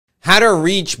How to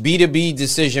reach B2B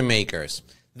decision makers.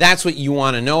 That's what you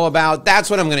want to know about. That's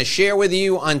what I'm going to share with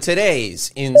you on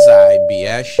today's Inside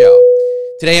BS Show.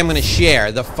 Today I'm going to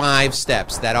share the 5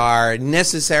 steps that are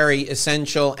necessary,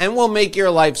 essential, and will make your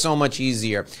life so much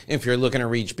easier if you're looking to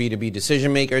reach B2B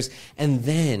decision makers. And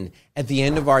then at the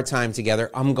end of our time together,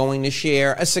 I'm going to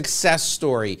share a success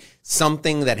story,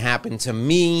 something that happened to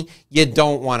me. You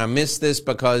don't want to miss this,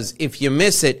 because if you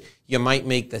miss it, you might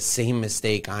make the same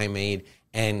mistake I made.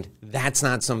 And that's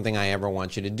not something I ever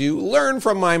want you to do. Learn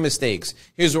from my mistakes.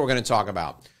 Here's what we're going to talk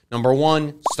about. Number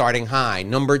 1, starting high.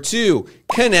 Number 2,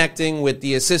 connecting with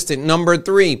the assistant. Number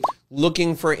 3,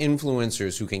 looking for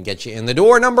influencers who can get you in the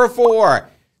door. Number 4,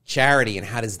 charity, and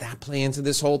how does that play into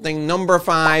this whole thing? Number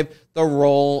 5, the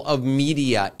role of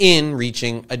media in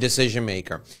reaching a decision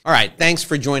maker. All right, thanks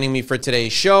for joining me for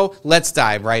today's show. Let's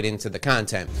dive right into the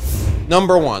content.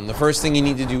 Number 1, the first thing you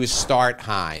need to do is start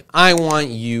high. I want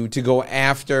you to go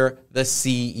after the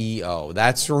CEO.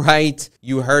 That's right.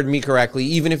 You heard me correctly.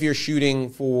 Even if you're shooting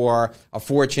for a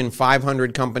Fortune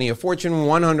 500 company, a Fortune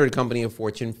 100 company, a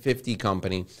Fortune 50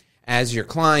 company as your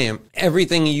client,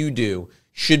 everything you do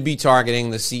should be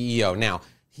targeting the CEO. Now,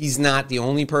 he's not the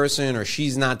only person, or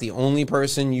she's not the only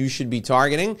person you should be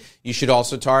targeting. You should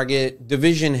also target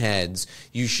division heads.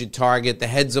 You should target the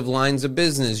heads of lines of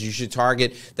business. You should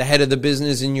target the head of the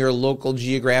business in your local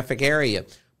geographic area.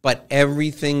 But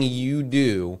everything you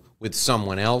do with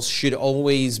someone else should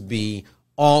always be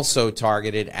also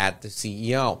targeted at the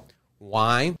CEO.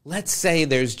 Why? Let's say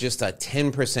there's just a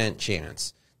 10%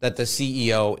 chance that the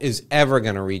CEO is ever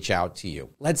going to reach out to you.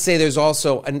 Let's say there's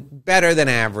also a better than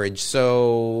average,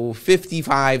 so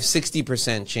 55,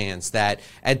 60% chance that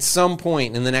at some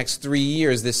point in the next 3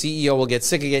 years, the CEO will get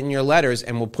sick of getting your letters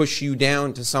and will push you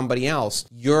down to somebody else.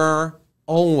 You're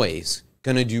always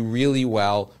going to do really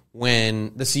well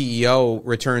when the CEO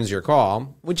returns your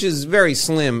call, which is very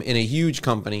slim in a huge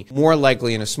company, more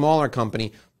likely in a smaller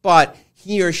company, but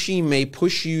he or she may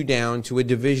push you down to a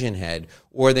division head,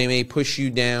 or they may push you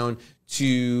down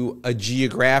to a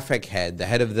geographic head, the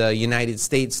head of the United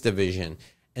States division.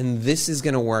 And this is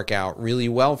going to work out really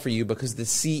well for you, because the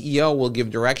CEO will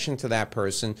give direction to that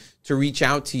person to reach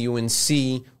out to you and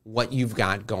see what you've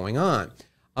got going on.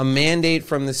 A mandate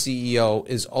from the CEO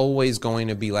is always going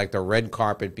to be like the red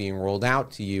carpet being rolled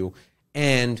out to you,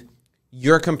 and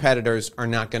your competitors are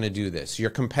not going to do this.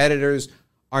 Your competitors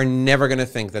are never going to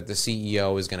think that the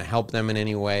CEO is going to help them in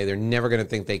any way. They're never going to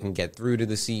think they can get through to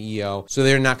the CEO, so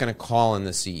they're not going to call on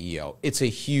the CEO. It's a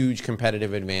huge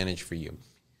competitive advantage for you.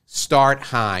 Start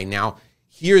high. Now,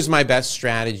 here's my best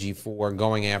strategy for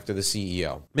going after the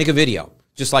CEO. Make a video,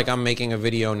 just like I'm making a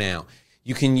video now.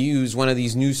 You can use one of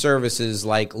these new services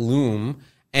like Loom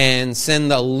and send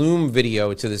the Loom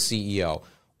video to the CEO.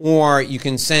 Or you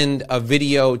can send a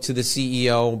video to the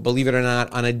CEO, believe it or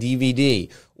not, on a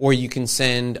DVD. Or you can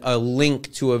send a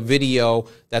link to a video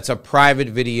that's a private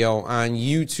video on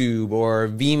YouTube or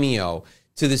Vimeo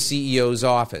to the CEO's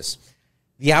office.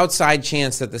 The outside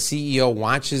chance that the CEO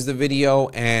watches the video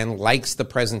and likes the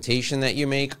presentation that you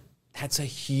make, that's a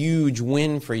huge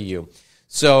win for you.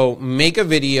 So make a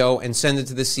video and send it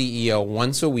to the CEO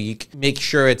once a week. Make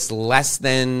sure it's less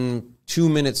than 2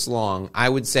 minutes long. I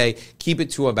would say keep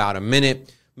it to about a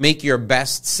minute. Make your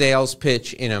best sales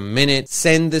pitch in a minute.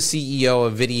 Send the CEO a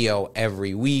video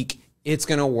every week. It's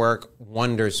going to work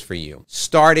wonders for you.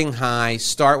 Starting high,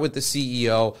 start with the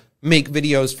CEO. Make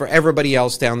videos for everybody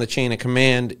else down the chain of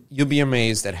command. You'll be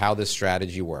amazed at how this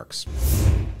strategy works.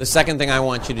 The second thing I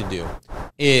want you to do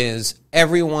is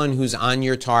everyone who's on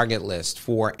your target list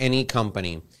for any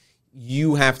company,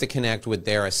 you have to connect with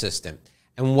their assistant.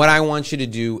 And what I want you to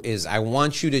do is I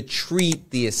want you to treat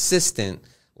the assistant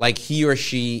like he or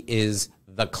she is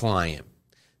the client.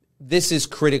 This is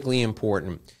critically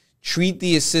important. Treat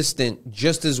the assistant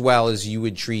just as well as you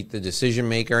would treat the decision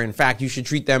maker. In fact, you should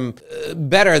treat them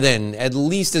better than, at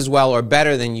least as well or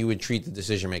better than you would treat the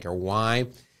decision maker. Why?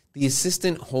 The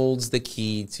assistant holds the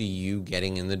key to you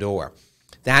getting in the door.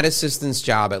 That assistant's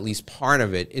job, at least part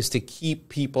of it, is to keep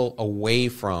people away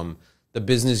from the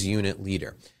business unit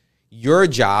leader. Your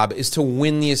job is to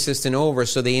win the assistant over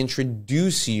so they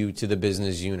introduce you to the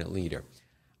business unit leader.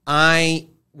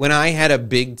 When I had a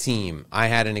big team, I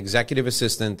had an executive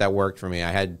assistant that worked for me.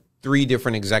 I had 3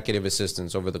 different executive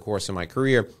assistants over the course of my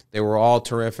career. They were all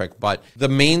terrific, but the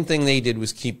main thing they did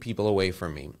was keep people away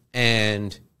from me.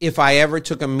 And if I ever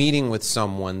took a meeting with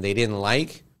someone they didn't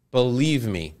like, believe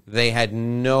me, they had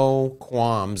no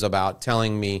qualms about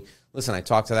telling me, listen, I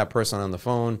talked to that person on the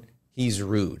phone, he's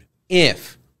rude.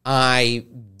 If I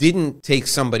didn't take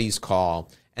somebody's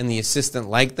call and the assistant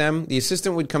liked them, the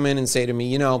assistant would come in and say to me,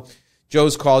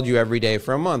 Joe's called you every day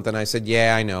for a month. And I said,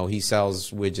 yeah, I know. He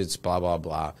sells widgets, blah, blah,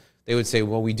 blah. They would say,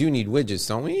 well, we do need widgets,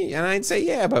 don't we? And I'd say,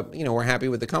 yeah, but we're happy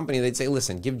with the company. They'd say,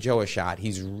 listen, give Joe a shot.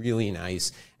 He's really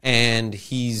nice. And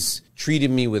he's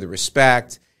treated me with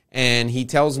respect. And he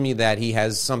tells me that he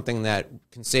has something that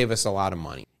can save us a lot of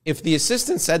money. If the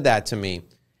assistant said that to me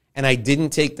and I didn't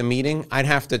take the meeting, I'd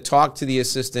have to talk to the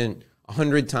assistant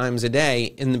 100 times a day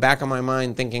in the back of my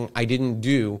mind thinking I didn't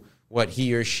do what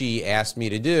he or she asked me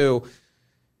to do,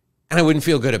 and I wouldn't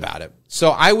feel good about it. So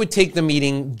I would take the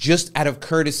meeting just out of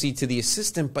courtesy to the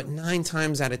assistant, but 9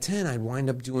 times out of 10, I'd wind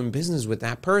up doing business with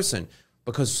that person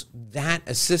because that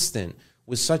assistant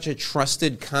was such a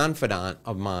trusted confidant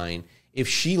of mine. If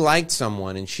she liked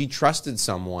someone and she trusted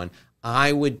someone,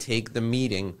 I would take the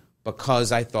meeting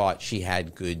because I thought she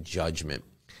had good judgment.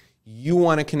 You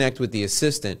want to connect with the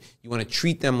assistant. You want to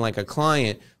treat them like a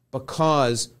client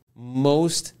because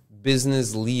most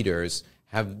business leaders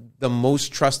have the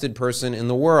most trusted person in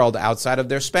the world outside of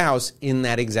their spouse in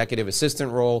that executive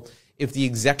assistant role. If the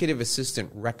executive assistant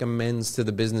recommends to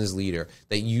the business leader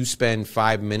that you spend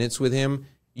 5 minutes with him,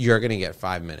 you're going to get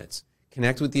 5 minutes.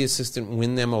 Connect with the assistant,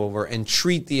 win them over, and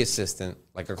treat the assistant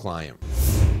like a client.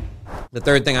 The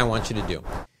third thing I want you to do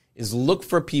is look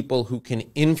for people who can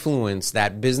influence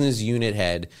that business unit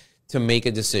head to make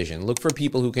a decision. Look for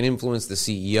people who can influence the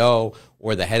CEO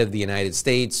or the head of the United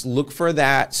States. Look for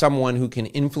that someone who can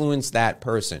influence that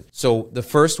person. So the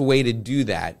first way to do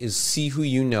that is see who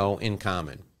you know in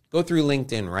common. Go through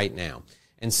LinkedIn right now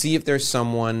and see if there's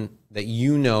someone that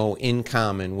you know in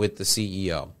common with the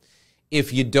CEO.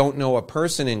 If you don't know a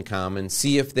person in common,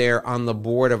 see if they're on the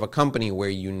board of a company where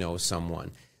you know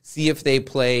someone. See if they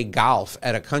play golf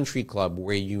at a country club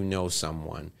where you know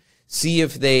someone. See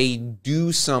if they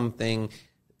do something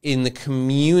in the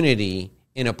community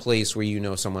in a place where you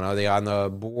know someone. Are they on the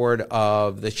board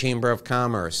of the Chamber of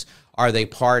Commerce? Are they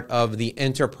part of the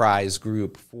enterprise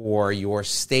group for your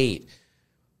state?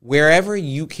 Wherever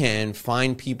you can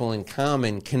find people in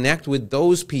common, connect with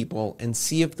those people and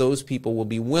see if those people will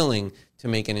be willing to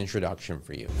make an introduction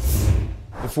for you.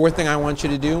 The fourth thing I want you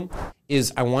to do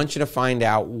is I want you to find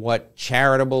out what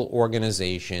charitable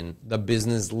organization the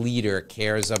business leader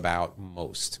cares about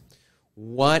most.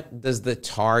 What does the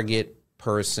target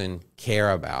person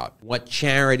care about? What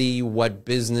charity, what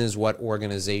business, what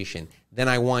organization? Then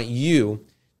I want you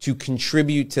to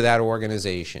contribute to that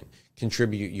organization.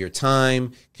 Contribute your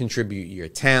time, contribute your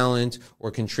talent, or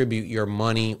contribute your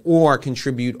money, or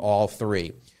contribute all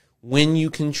three. When you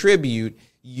contribute,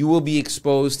 you will be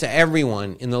exposed to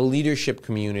everyone in the leadership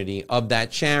community of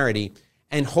that charity,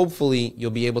 and hopefully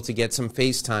you'll be able to get some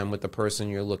FaceTime with the person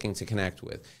you're looking to connect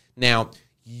with. Now,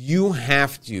 you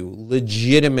have to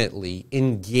legitimately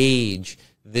engage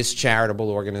this charitable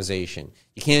organization.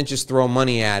 You can't just throw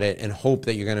money at it and hope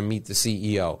that you're going to meet the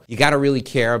CEO. You got to really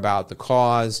care about the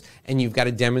cause, and you've got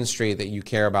to demonstrate that you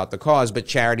care about the cause, but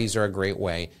charities are a great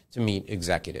way to meet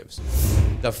executives.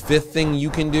 The fifth thing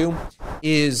you can do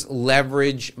is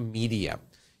leverage media.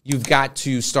 You've got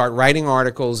to start writing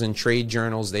articles in trade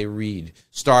journals they read.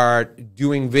 Start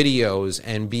doing videos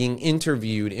and being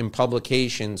interviewed in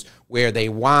publications where they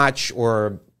watch,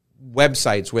 or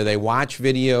websites where they watch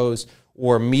videos,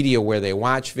 or media where they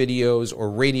watch videos, or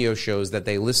radio shows that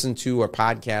they listen to, or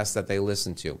podcasts that they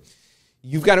listen to.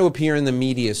 You've got to appear in the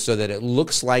media so that it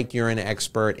looks like you're an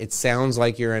expert, it sounds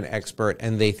like you're an expert,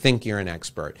 and they think you're an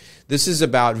expert. This is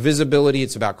about visibility,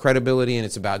 it's about credibility, and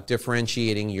it's about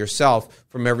differentiating yourself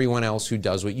from everyone else who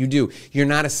does what you do. You're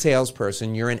not a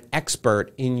salesperson, you're an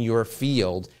expert in your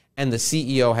field, and the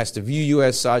CEO has to view you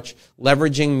as such.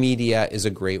 Leveraging media is a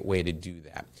great way to do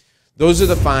that. Those are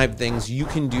the 5 things you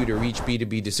can do to reach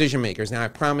B2B decision makers. Now, I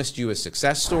promised you a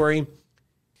success story.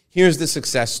 Here's the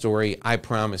success story I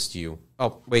promised you.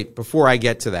 Oh, wait, before I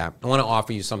get to that, I want to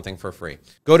offer you something for free.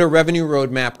 Go to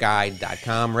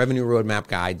revenueroadmapguide.com,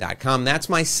 revenueroadmapguide.com. That's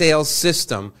my sales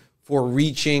system for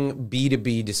reaching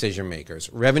B2B decision makers.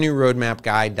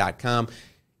 Revenueroadmapguide.com.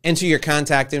 Enter your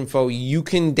contact info. You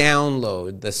can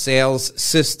download the sales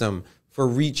system for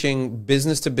reaching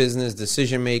business-to-business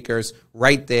decision makers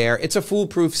right there. It's a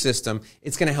foolproof system.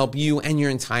 It's going to help you and your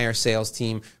entire sales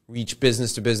team reach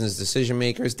business-to-business decision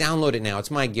makers. Download it now. It's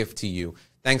my gift to you.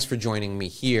 Thanks for joining me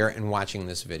here and watching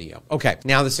this video. Okay,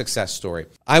 now the success story.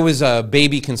 I was a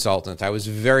baby consultant. I was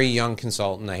a very young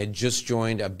consultant. I had just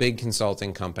joined a big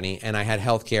consulting company, and I had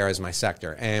healthcare as my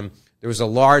sector. And there was a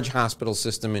large hospital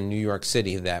system in New York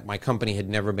City that my company had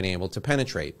never been able to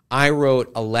penetrate. I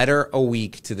wrote a letter a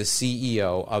week to the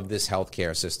CEO of this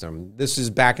healthcare system. This is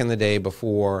back in the day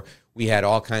before we had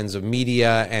all kinds of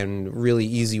media and really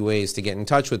easy ways to get in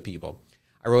touch with people.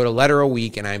 I wrote a letter a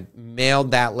week, and I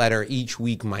mailed that letter each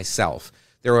week myself.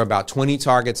 There were about 20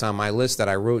 targets on my list that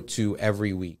I wrote to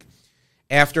every week.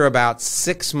 After about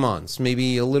 6 months,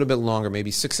 maybe a little bit longer,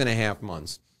 maybe 6.5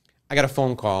 months, I got a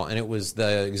phone call, and it was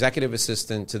the executive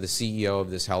assistant to the CEO of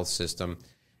this health system.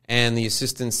 And the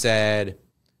assistant said,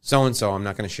 so-and-so, I'm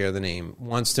not going to share the name,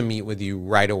 wants to meet with you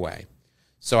right away.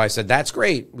 So I said, that's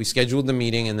great. We scheduled the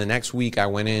meeting, and the next week I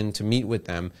went in to meet with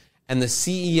them. And the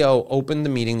CEO opened the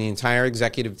meeting. The entire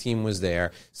executive team was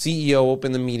there. CEO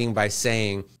opened the meeting by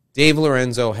saying, Dave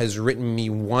Lorenzo has written me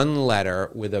one letter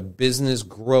with a business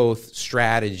growth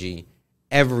strategy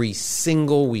every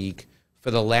single week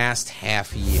for the last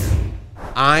half year.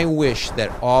 I wish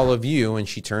that all of you, and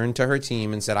she turned to her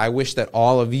team and said, I wish that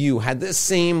all of you had the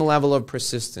same level of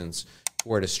persistence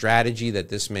toward a strategy that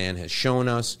this man has shown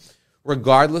us.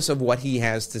 Regardless of what he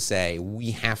has to say,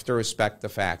 we have to respect the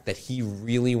fact that he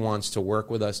really wants to work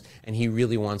with us and he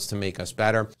really wants to make us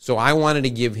better. So I wanted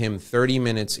to give him 30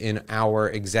 minutes in our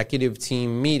executive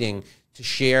team meeting to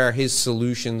share his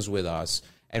solutions with us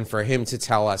and for him to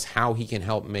tell us how he can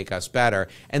help make us better.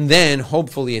 And then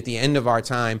hopefully at the end of our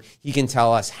time, he can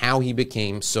tell us how he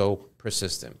became so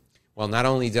persistent. Well, not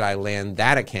only did I land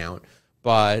that account,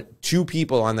 but 2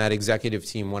 people on that executive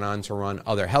team went on to run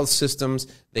other health systems.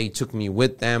 They took me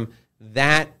with them.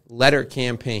 That letter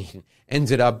campaign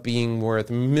ended up being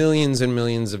worth millions and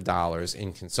millions of dollars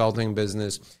in consulting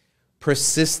business.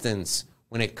 Persistence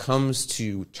when it comes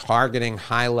to targeting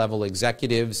high-level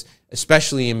executives,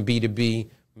 especially in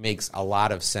B2B, makes a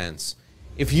lot of sense.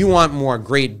 If you want more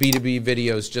great B2B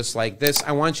videos just like this,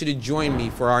 I want you to join me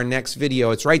for our next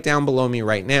video. It's right down below me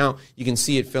right now. You can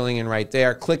see it filling in right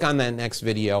there. Click on that next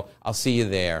video. I'll see you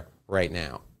there right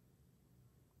now.